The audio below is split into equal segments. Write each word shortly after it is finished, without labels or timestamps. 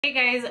Hey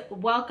guys,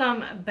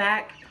 welcome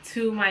back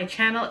to my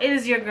channel. It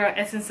is your girl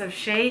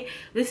Essenceofshay.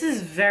 This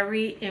is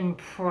very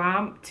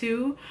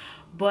impromptu,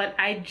 but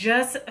I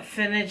just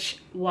finished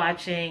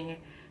watching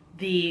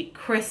the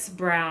Chris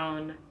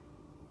Brown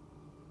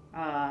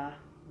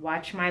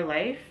Watch My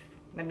Life.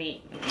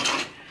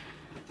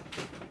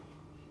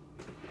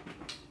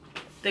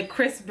 The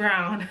Chris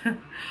Brown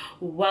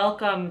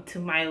Welcome to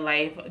My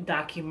Life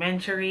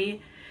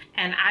documentary,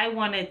 and I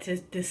wanted to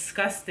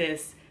discuss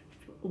this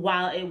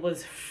while it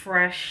was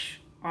fresh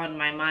on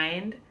my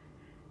mind.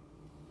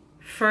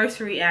 First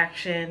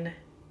reaction,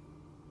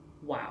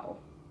 wow.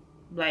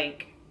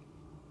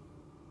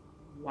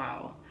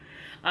 Wow.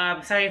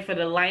 Sorry for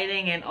the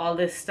lighting and all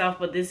this stuff,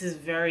 but this is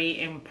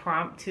very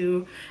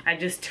impromptu. I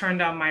just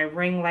turned on my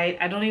ring light.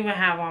 I don't even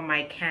have on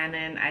my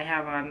Canon. I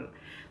have on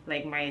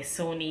like my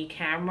Sony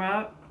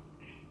camera.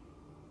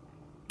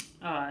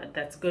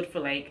 That's good for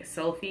like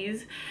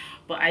selfies,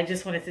 but I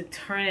just wanted to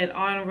turn it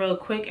on real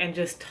quick and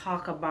just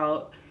talk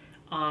about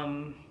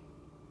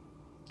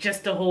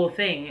just the whole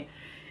thing.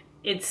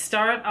 It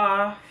started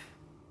off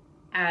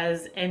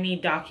as any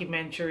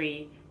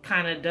documentary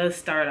kind of does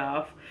start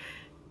off.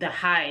 The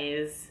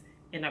highs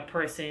in a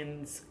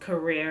person's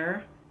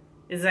career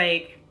is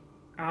like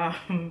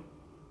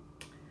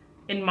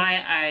in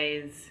my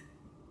eyes,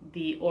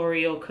 the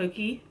Oreo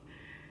cookie.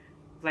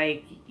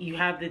 Like, you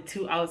have the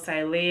two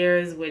outside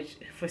layers, which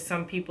for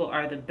some people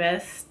are the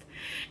best,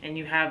 and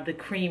you have the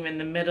cream in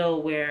the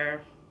middle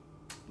where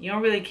you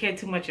don't really care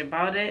too much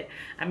about it.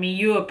 I mean,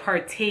 you will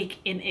partake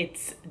in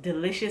its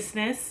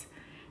deliciousness,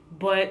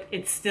 but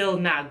it's still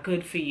not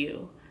good for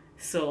you.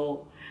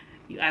 So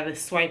you either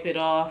swipe it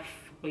off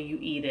or you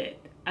eat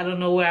it. I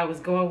don't know where I was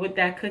going with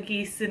that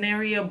cookie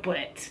scenario,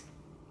 but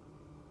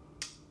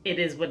it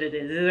is what it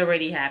is. It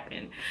already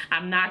happened.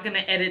 I'm not gonna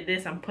edit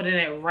this. I'm putting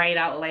it right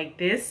out like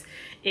this.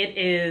 It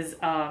is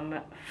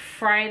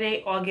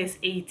Friday, August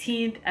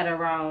 18th at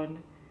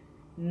around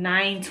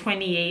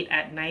 9:28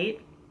 at night.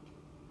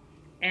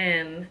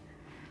 And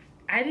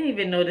I didn't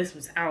even know this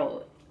was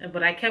out.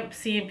 But I kept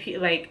seeing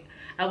people, like,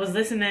 I was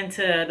listening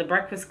to The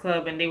Breakfast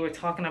Club and they were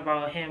talking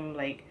about him,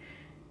 like,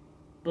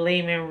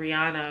 blaming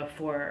Rihanna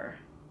for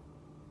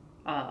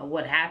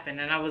what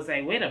happened. And I was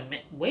like, wait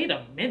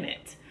a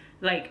minute.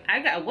 Like,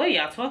 what are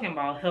y'all talking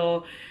about?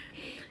 So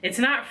it's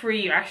not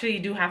free. You actually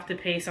do have to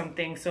pay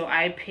something. So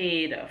I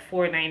paid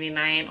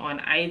 $4.99 on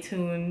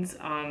iTunes,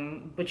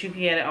 but you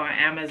can get it on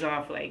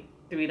Amazon for like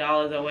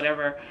 $3 or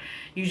whatever.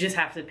 You just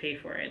have to pay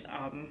for it,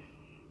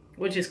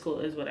 which is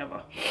cool, is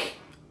whatever.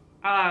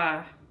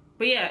 But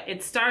yeah,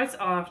 it starts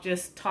off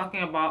just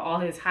talking about all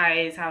his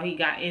highs, how he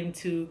got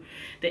into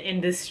the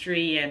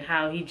industry, and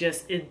how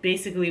it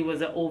basically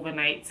was an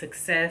overnight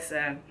success.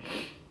 And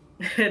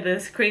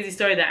this crazy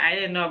story that I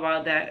didn't know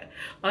about, that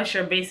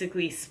Usher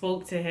basically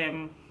spoke to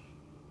him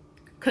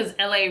because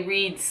L.A.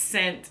 Reid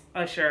sent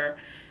Usher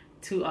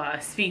to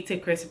speak to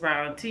Chris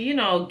Brown to, you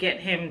know,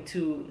 get him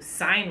to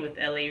sign with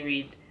L.A.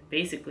 Reid,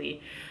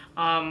 basically.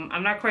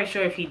 I'm not quite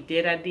sure if he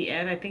did at the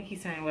end. I think he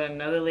signed with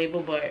another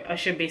label, but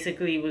Usher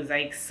basically was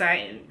like,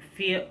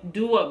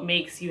 do what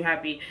makes you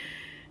happy,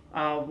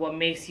 what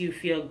makes you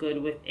feel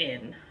good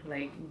within.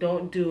 Like,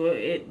 don't do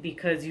it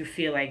because you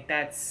feel like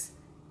that's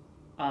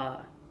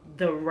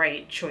the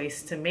right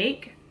choice to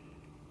make.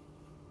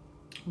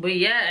 But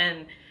yeah,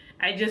 and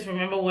I just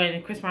remember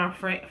when Chris Brown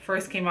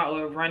first came out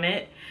with Run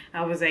It,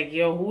 I was like,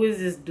 yo, who is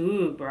this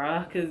dude,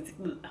 bruh? Because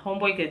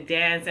homeboy could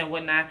dance and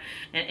whatnot.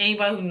 And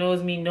anybody who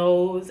knows me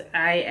knows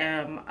I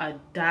am a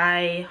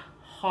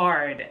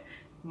die-hard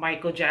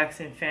Michael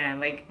Jackson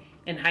fan. Like,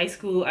 in high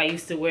school, I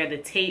used to wear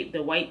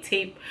the white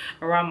tape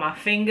around my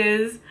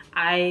fingers.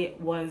 I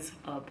was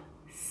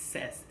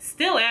obsessed.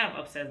 Still am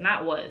obsessed.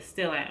 Not was,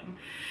 still am.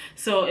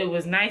 So it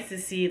was nice to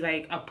see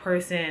like a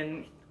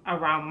person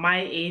around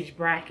my age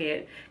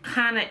bracket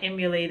kind of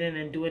emulating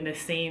and doing the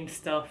same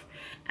stuff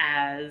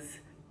as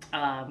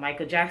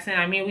Michael Jackson.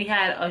 I mean, we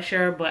had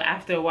Usher, but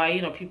after a while,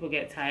 you know, people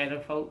get tired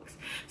of folks.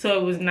 So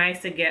it was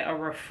nice to get a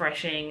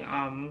refreshing,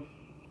 kind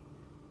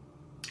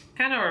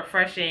of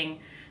refreshing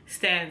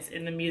stance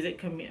in the music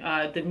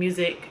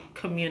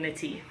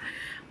community.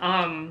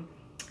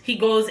 He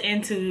goes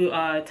into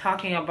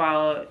talking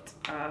about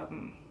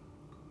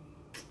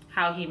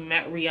how he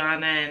met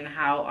Rihanna and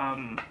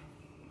how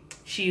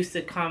she used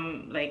to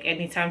come, like,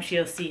 anytime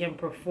she'll see him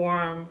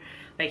perform,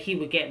 like, he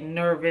would get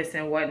nervous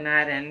and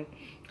whatnot, and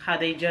how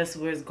they just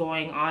was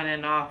going on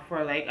and off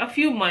for like a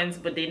few months,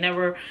 but they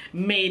never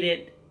made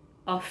it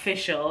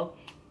official.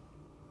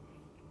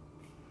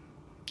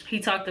 He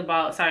talked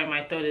about, sorry,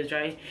 my throat is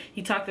dry.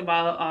 He talked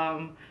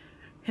about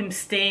him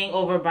staying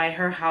over by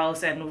her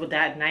house, and with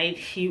that night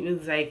he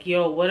was like,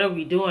 yo, what are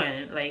we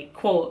doing? Like,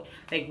 quote,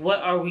 like, what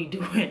are we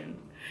doing?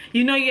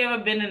 You know, you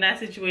ever been in that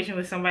situation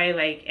with somebody,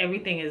 like,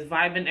 everything is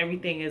vibing,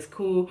 everything is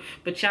cool,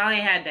 but y'all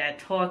ain't had that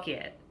talk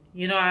yet.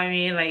 You know what I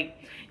mean? Like,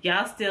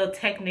 y'all still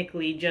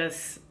technically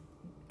just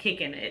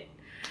kicking it.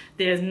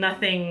 There's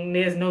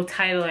no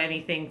title or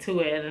anything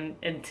to it, and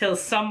until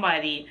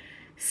somebody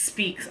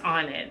speaks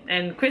on it.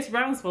 And Chris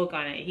Brown spoke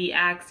on it. He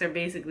asked her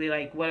basically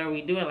like, what are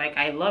we doing? Like,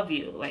 I love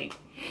you. Like,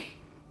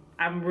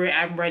 I'm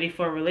ready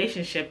for a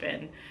relationship.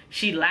 And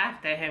she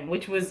laughed at him,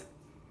 which was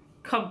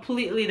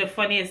completely the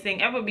funniest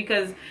thing ever,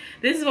 because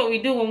this is what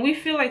we do when we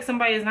feel like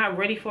somebody is not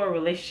ready for a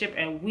relationship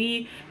and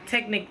we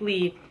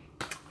technically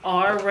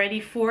are ready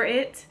for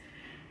it.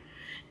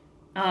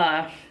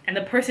 And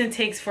the person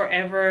takes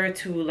forever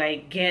to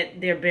like get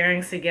their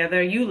bearings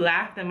together. You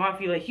laugh them off.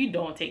 You're like, you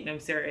don't take them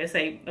serious.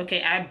 Like,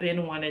 okay, I've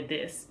been wanted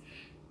this.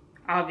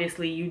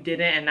 Obviously you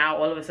didn't, and now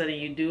all of a sudden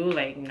you do.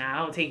 Like, nah, I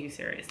don't take you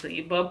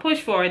seriously. But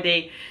push forward,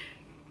 they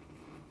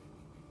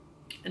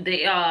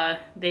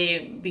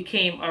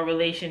became a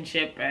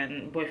relationship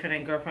and boyfriend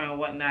and girlfriend and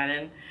whatnot.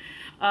 And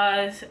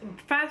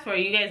fast forward,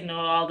 you guys know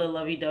all the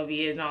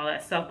lovey-dovey and all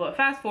that stuff. But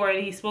fast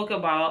forward, he spoke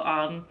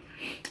about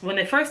when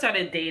they first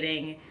started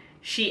dating.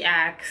 She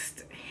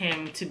asked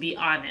him to be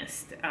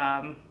honest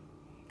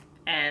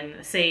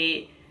and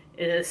say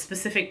a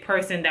specific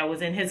person that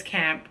was in his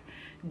camp,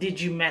 did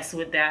you mess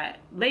with that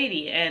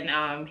lady?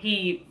 And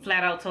he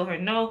flat out told her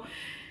no.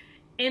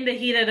 In the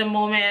heat of the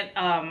moment,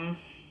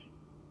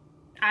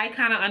 I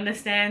kind of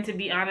understand, to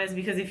be honest,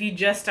 because if you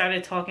just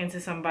started talking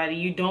to somebody,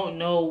 you don't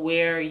know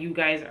where you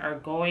guys are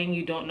going.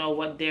 You don't know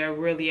what they're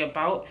really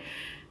about.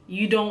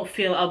 You don't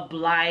feel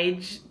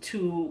obliged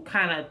to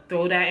kind of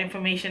throw that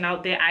information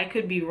out there. I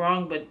could be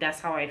wrong, but that's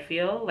how I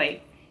feel.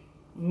 Like,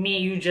 me,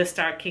 you just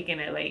start kicking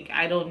it. Like,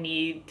 I don't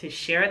need to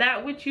share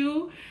that with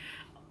you,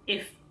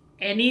 if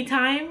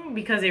anytime,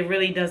 because it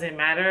really doesn't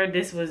matter.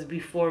 This was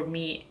before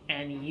me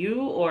and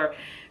you, or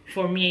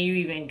before me and you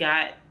even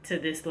got to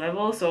this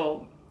level.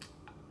 So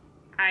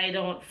I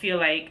don't feel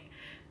like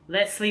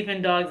let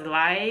sleeping dogs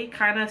lie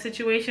kind of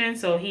situation.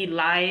 So he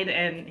lied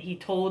and he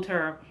told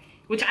her,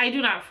 which I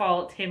do not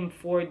fault him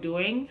for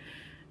doing.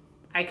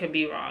 I could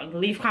be wrong.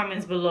 Leave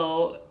comments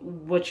below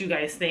what you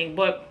guys think.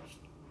 But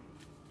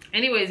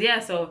anyways, yeah,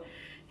 so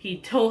he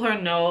told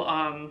her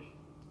no.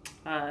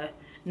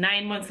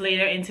 9 months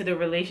later into the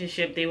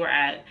relationship, they were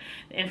at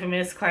the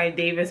infamous Clive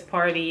Davis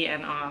party.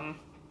 And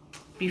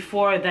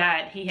before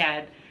that, he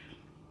had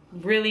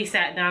really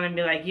sat down and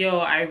be like, yo,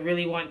 I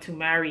really want to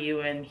marry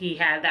you. And he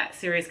had that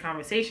serious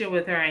conversation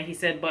with her. And he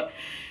said, but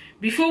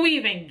before we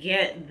even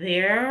get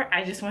there,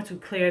 I just want to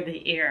clear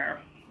the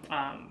air.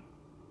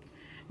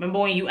 Remember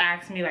when you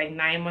asked me like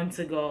 9 months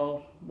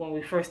ago when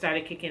we first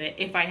started kicking it,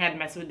 if I had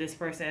messed with this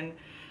person?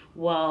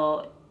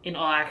 Well, in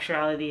all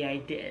actuality, I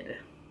did.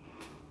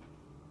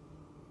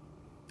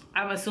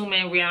 I'm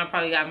assuming Rihanna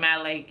probably got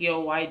mad like, yo,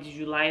 why did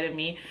you lie to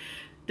me?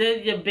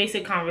 The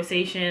basic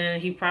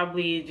conversation, he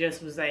probably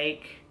just was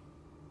like,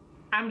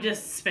 I'm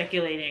just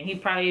speculating. He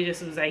probably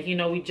just was like, you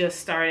know, we just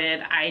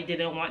started. I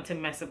didn't want to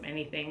mess up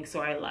anything,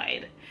 so I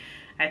lied.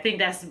 I think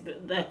that's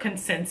the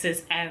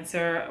consensus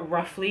answer,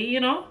 roughly,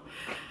 you know?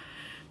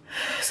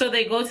 So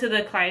they go to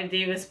the Clive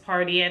Davis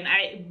party, and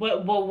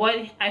but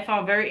what I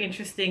found very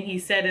interesting, he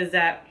said, is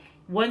that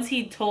once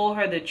he told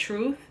her the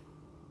truth,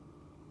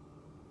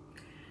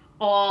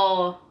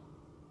 all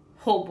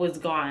hope was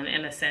gone,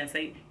 in a sense.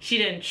 Like, she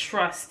didn't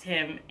trust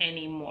him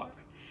anymore.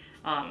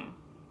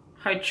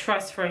 Her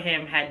trust for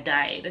him had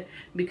died,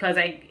 because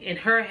in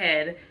her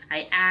head,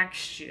 I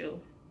asked you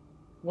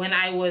when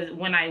I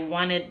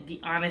wanted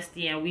the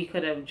honesty and we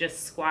could have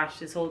just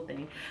squashed this whole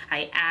thing.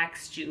 I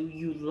asked you,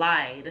 you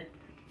lied.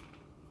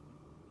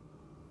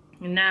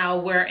 Now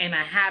we're in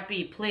a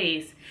happy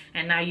place,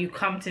 and now you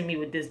come to me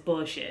with this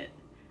bullshit.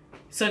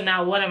 So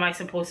now what am I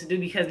supposed to do?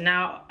 Because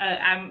now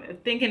I'm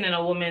thinking in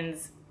a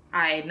woman's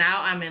eye.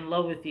 Now I'm in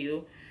love with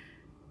you.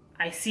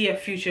 I see a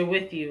future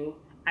with you.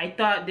 I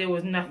thought there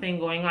was nothing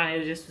going on. It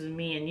was just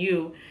me and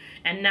you.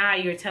 And now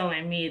you're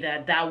telling me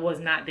that that was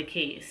not the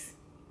case.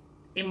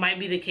 It might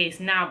be the case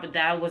now, but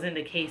that wasn't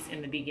the case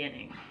in the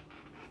beginning.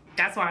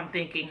 That's what I'm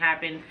thinking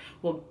happened,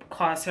 will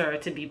cause her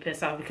to be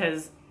pissed off.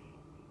 Because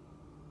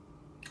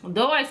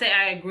though I say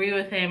I agree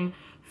with him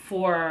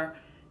for,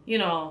 you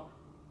know,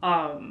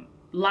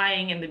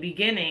 lying in the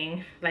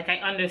beginning, like, I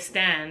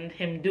understand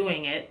him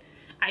doing it,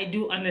 I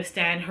do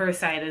understand her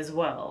side as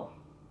well.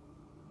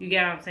 You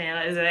get what I'm saying?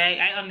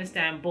 I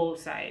understand both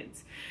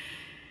sides.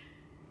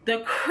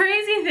 The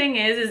crazy thing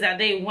is that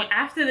they went,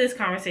 after this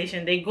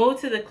conversation, they go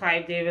to the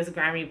Clive Davis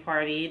Grammy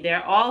party.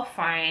 They're all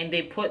fine.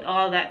 They put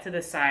all that to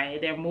the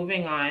side. They're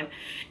moving on.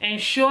 And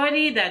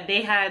Shorty that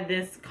they had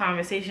this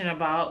conversation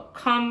about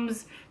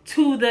comes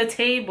to the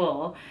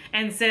table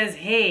and says,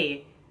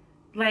 hey,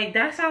 like,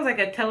 that sounds like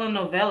a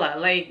telenovela.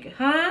 Like,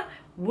 huh?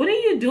 What are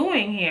you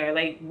doing here?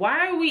 Like,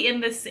 why are we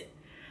in this?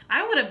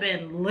 I would have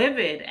been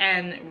livid,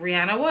 and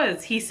Rihanna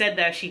was. He said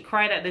that she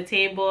cried at the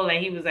table, and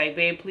he was like,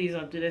 babe, please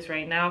don't do this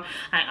right now.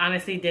 I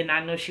honestly did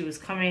not know she was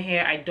coming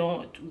here. I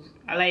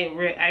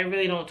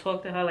really don't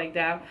talk to her like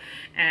that.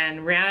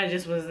 And Rihanna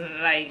just was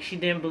like, she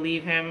didn't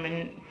believe him,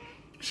 and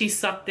she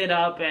sucked it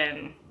up,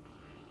 and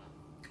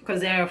because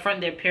they're in front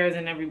of their peers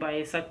and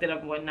everybody sucked it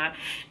up and whatnot.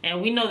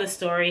 And we know the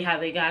story, how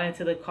they got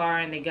into the car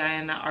and they got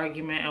in an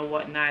argument and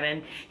whatnot.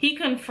 And he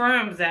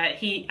confirms that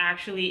he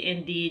actually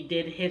indeed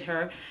did hit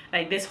her.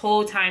 Like, this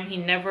whole time he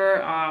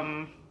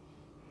never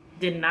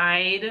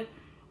denied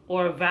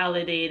or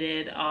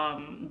validated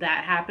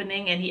that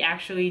happening. And he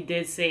actually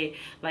did say,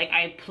 like,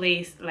 I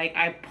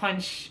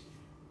punched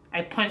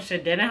her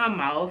dead in her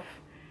mouth.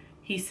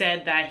 He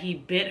said that he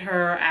bit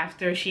her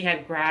after she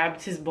had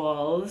grabbed his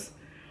balls.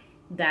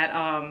 That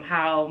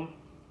how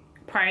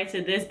prior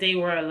to this they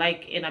were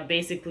like in a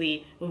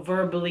basically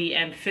verbally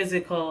and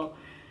physical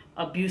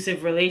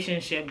abusive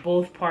relationship,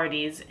 both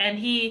parties. And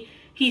he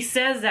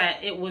says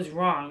that it was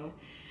wrong.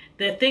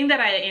 The thing that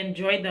I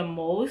enjoyed the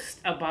most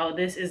about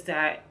this is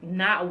that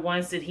not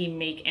once did he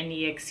make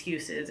any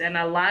excuses. And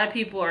a lot of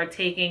people are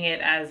taking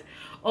it as,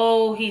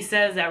 oh, he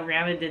says that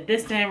Rihanna did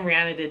this to him,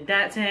 Rihanna did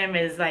that to him,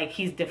 is like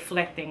he's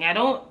deflecting. I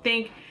don't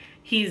think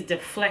he's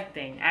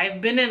deflecting.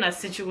 I've been in a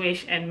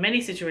situation, and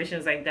many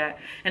situations like that,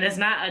 and it's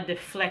not a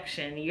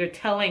deflection. You're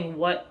telling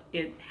what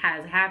it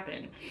has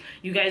happened.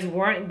 You guys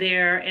weren't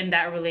there in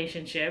that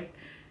relationship.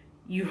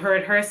 You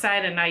heard her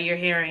side and now you're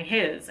hearing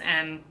his.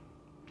 And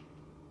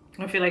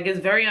I feel like it's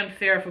very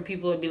unfair for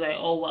people to be like,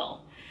 oh,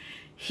 well,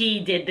 he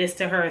did this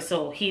to her,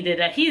 so he did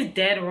that. He's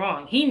dead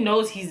wrong. He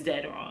knows he's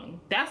dead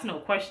wrong. That's no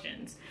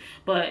questions.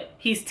 But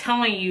he's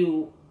telling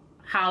you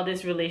how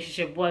this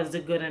relationship was, the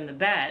good and the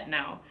bad.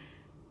 Now,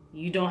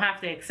 you don't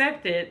have to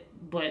accept it,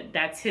 but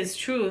that's his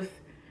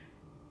truth.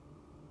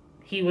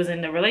 He was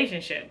in the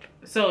relationship.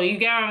 So you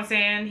get what I'm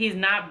saying? He's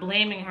not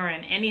blaming her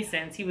in any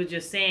sense. He was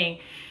just saying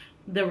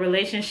the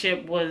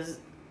relationship was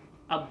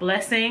a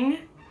blessing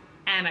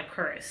and a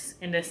curse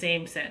in the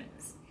same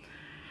sense.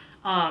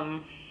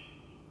 And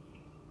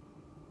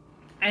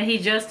he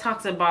just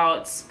talks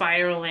about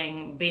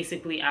spiraling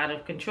basically out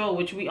of control,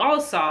 which we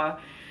all saw.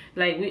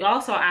 Like, we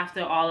all saw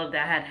after all of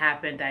that had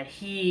happened that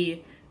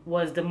he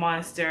was the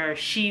monster,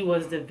 she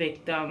was the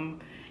victim.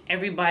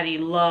 Everybody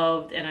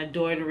loved and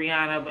adored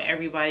Rihanna, but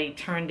everybody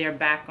turned their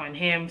back on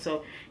him.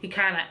 So he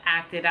kind of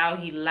acted out,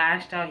 he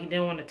lashed out, he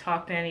didn't want to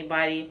talk to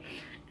anybody.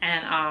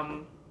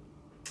 And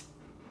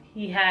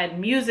he had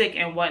music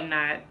and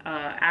whatnot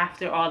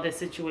after all this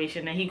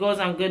situation. And he goes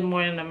on Good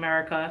Morning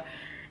America,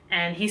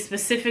 and he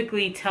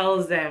specifically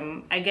tells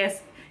them, I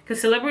guess,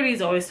 because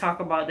celebrities always talk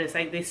about this,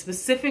 like they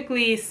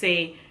specifically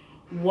say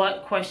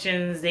what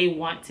questions they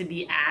want to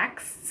be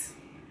asked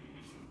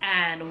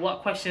and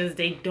what questions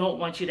they don't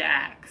want you to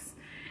ask.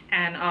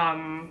 And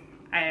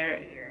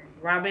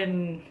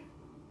Robin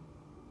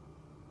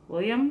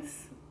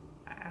Williams,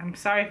 I'm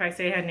sorry if I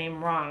say her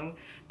name wrong,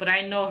 but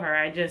I know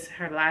her.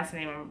 Her last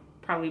name I'm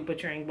probably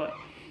butchering, but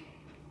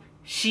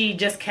she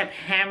just kept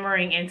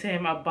hammering into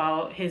him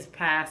about his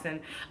past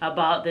and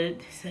about the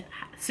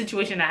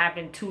situation that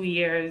happened 2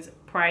 years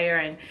prior.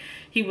 And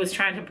he was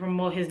trying to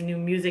promote his new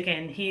music,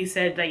 and he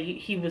said that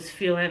he was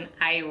feeling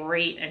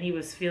irate and he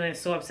was feeling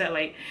so upset.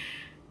 Like,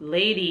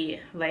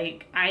 lady,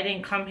 like, I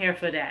didn't come here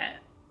for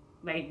that.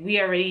 Like, we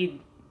already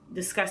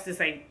discussed this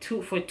like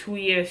for 2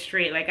 years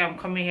straight. Like, I'm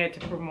coming here to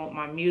promote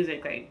my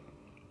music. Like,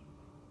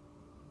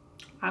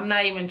 I'm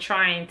not even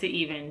trying to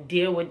even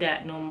deal with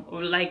that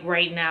like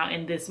right now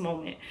in this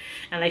moment.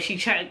 And like, she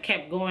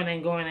kept going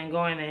and going and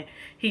going, and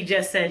he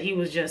just said he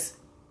was just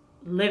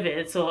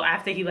livid. So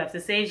after he left the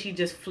stage, he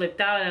just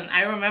flipped out. And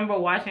I remember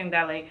watching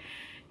that like,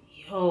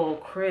 yo,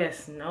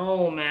 Chris,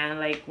 no, man.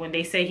 Like, when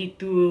they say he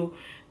threw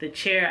the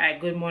chair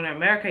at Good Morning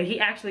America, he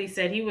actually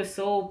said he was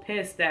so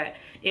pissed that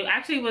it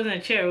actually wasn't a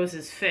chair, it was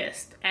his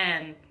fist.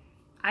 And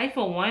I,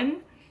 for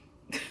one,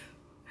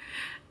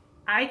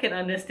 I can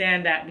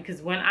understand that,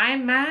 because when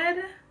I'm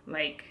mad,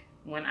 like,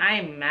 when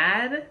I'm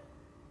mad,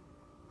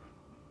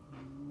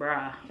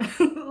 bruh,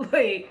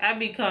 like, I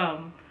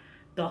become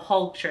the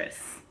Hulktress.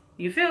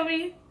 You feel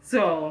me?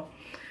 So,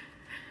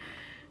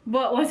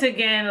 but once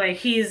again, like,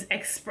 he's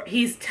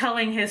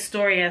telling his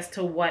story as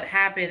to what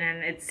happened,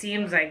 and it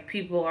seems like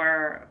people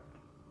are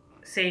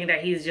saying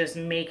that he's just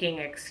making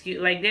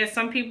excuse. Like, there's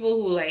some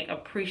people who like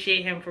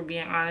appreciate him for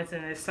being honest,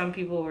 and there's some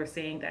people who are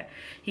saying that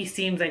he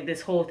seems like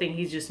this whole thing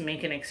he's just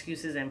making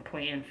excuses and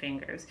pointing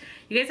fingers.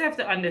 You guys have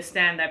to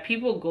understand that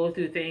people go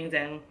through things,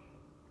 and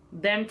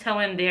them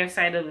telling their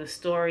side of the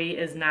story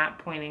is not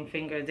pointing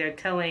fingers. They're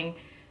telling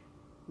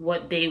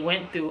what they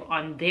went through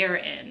on their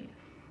end,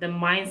 the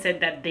mindset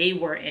that they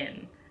were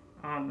in.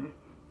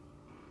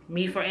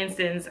 Me, for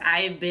instance,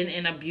 I've been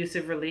in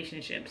abusive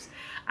relationships.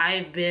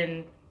 I've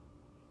been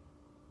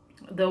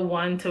the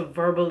one to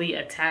verbally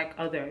attack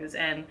others.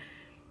 And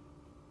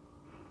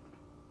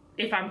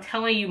if I'm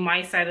telling you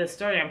my side of the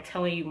story, I'm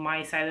telling you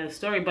my side of the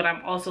story, but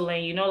I'm also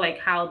letting you know like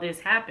how this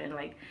happened,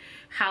 like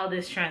how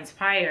this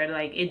transpired.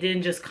 Like, it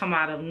didn't just come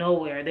out of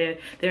nowhere.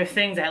 There are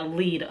things that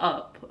lead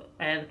up.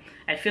 And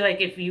I feel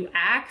like if you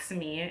ask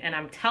me and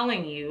I'm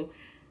telling you,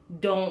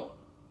 don't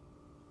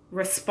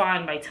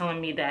respond by telling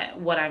me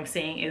that what I'm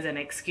saying is an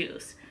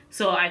excuse.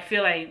 So I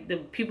feel like the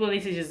people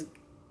need to just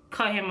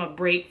cut him a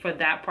break for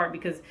that part,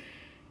 because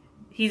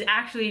he's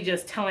actually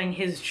just telling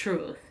his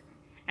truth.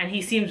 And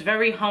he seems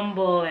very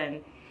humble,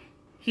 and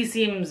he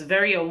seems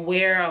very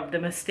aware of the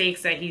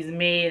mistakes that he's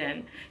made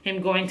and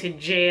him going to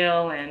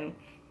jail, and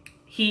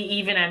he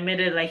even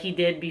admitted, like he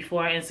did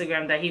before on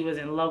Instagram, that he was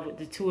in love with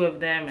the two of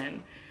them,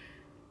 and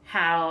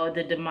how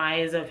the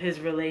demise of his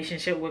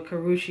relationship with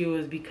Karrueche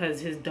was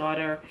because his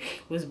daughter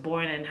was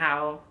born, and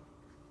how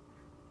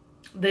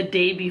the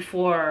day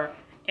before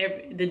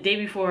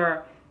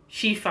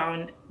she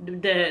found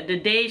the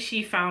day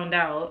she found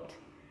out,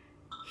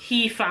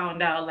 he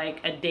found out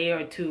like a day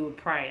or two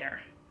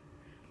prior,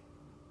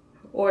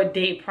 or a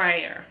day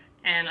prior,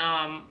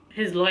 and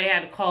his lawyer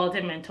had called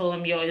him and told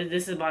him, yo,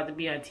 this is about to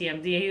be on TMZ,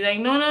 and he's like,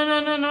 no,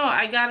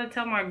 I gotta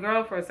tell my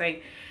girl first,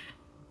 like,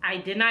 I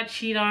did not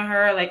cheat on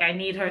her, like, I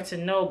need her to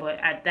know. But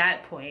at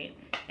that point,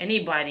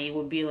 anybody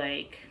would be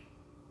like,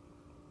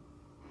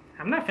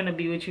 I'm not gonna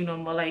be with you no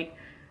more. Like,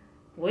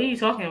 what are you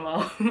talking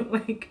about?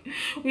 Like,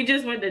 we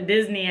just went to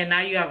Disney and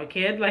now you have a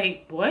kid?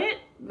 Like, what?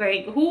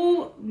 Like,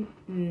 who?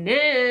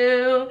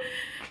 No.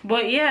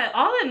 But yeah,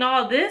 all in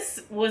all,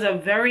 this was a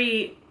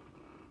very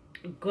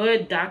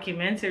good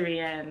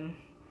documentary, and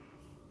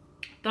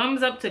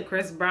thumbs up to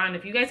Chris Brown.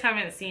 If you guys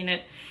haven't seen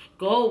it,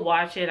 go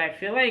watch it. I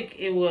feel like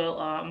it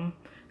will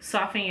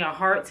soften your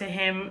heart to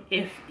him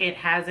if it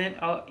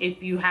hasn't, or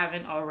if you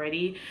haven't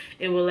already.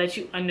 It will let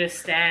you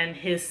understand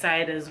his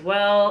side as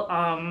well.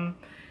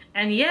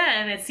 And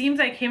yeah, and it seems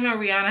like him and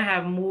Rihanna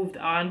have moved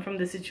on from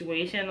the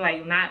situation,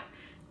 like not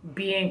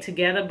being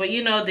together, but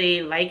you know,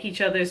 they like each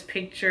other's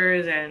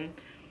pictures and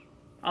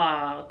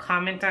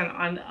comment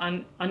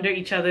on under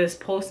each other's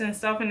posts and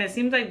stuff, and it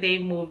seems like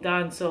they've moved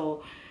on.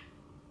 So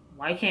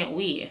why can't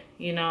we?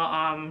 You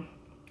know,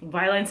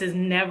 violence is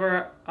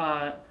never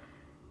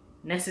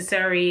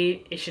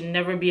necessary. It should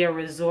never be a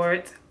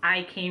resort.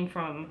 I came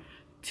from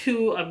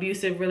 2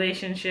 abusive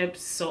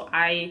relationships, so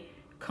I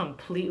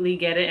completely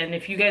get it. And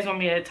if you guys want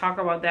me to talk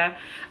about that,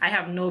 I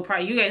have no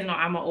problem. You guys know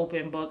I'm an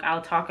open book.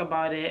 I'll talk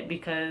about it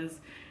because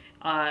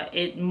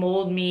it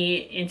molded me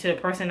into the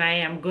person I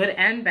am, good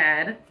and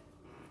bad.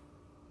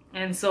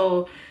 And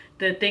so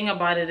the thing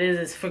about it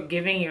is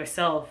forgiving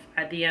yourself.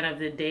 At the end of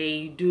the day,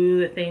 you do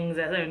the things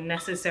that are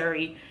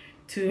necessary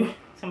to,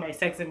 somebody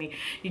texted me,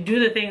 you do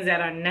the things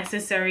that are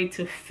necessary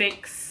to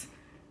fix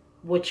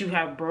what you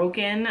have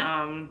broken.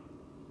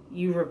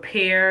 You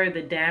repair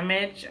the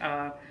damage.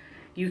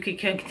 You can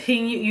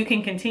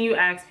continue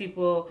ask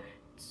people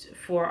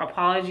for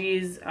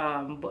apologies,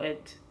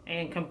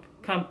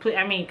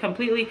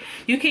 completely,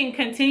 you can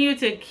continue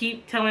to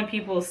keep telling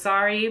people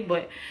sorry,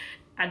 but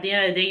at the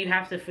end of the day, you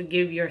have to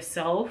forgive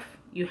yourself.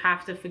 You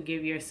have to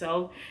forgive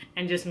yourself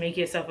and just make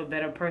yourself a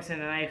better person.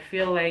 And I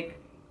feel like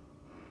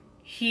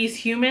he's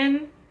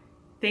human.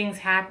 Things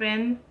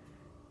happen.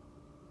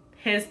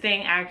 His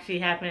thing actually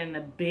happened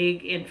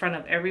in front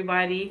of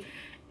everybody.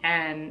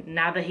 And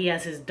now that he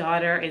has his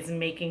daughter, it's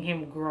making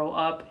him grow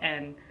up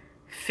and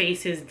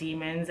face his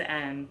demons.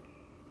 And,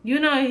 you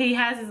know, he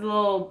has his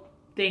little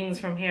things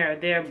from here or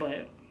there,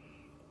 but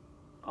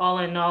all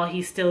in all,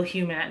 he's still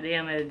human at the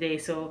end of the day.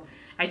 So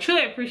I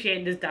truly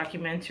appreciate this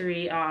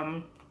documentary.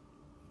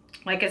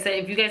 Like I said,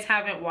 if you guys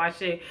haven't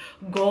watched it,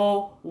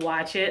 go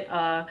watch it.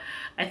 I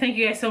thank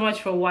you guys so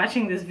much for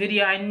watching this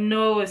video. I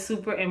know it's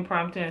super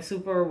impromptu and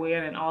super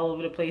weird and all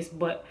over the place,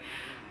 but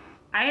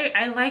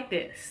I like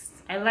this.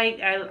 I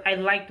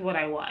liked what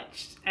I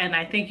watched, and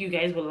I think you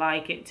guys will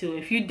like it too.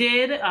 If you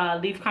did,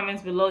 leave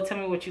comments below. Tell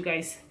me what you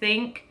guys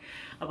think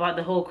about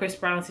the whole Chris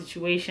Brown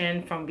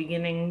situation from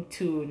beginning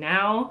to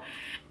now.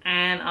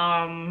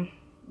 And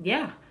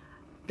yeah,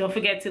 don't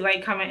forget to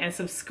like, comment, and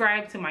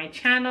subscribe to my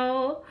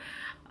channel.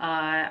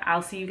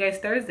 I'll see you guys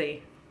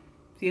Thursday.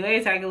 See you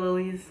later, Tiger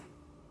Lilies.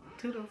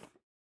 Toodles.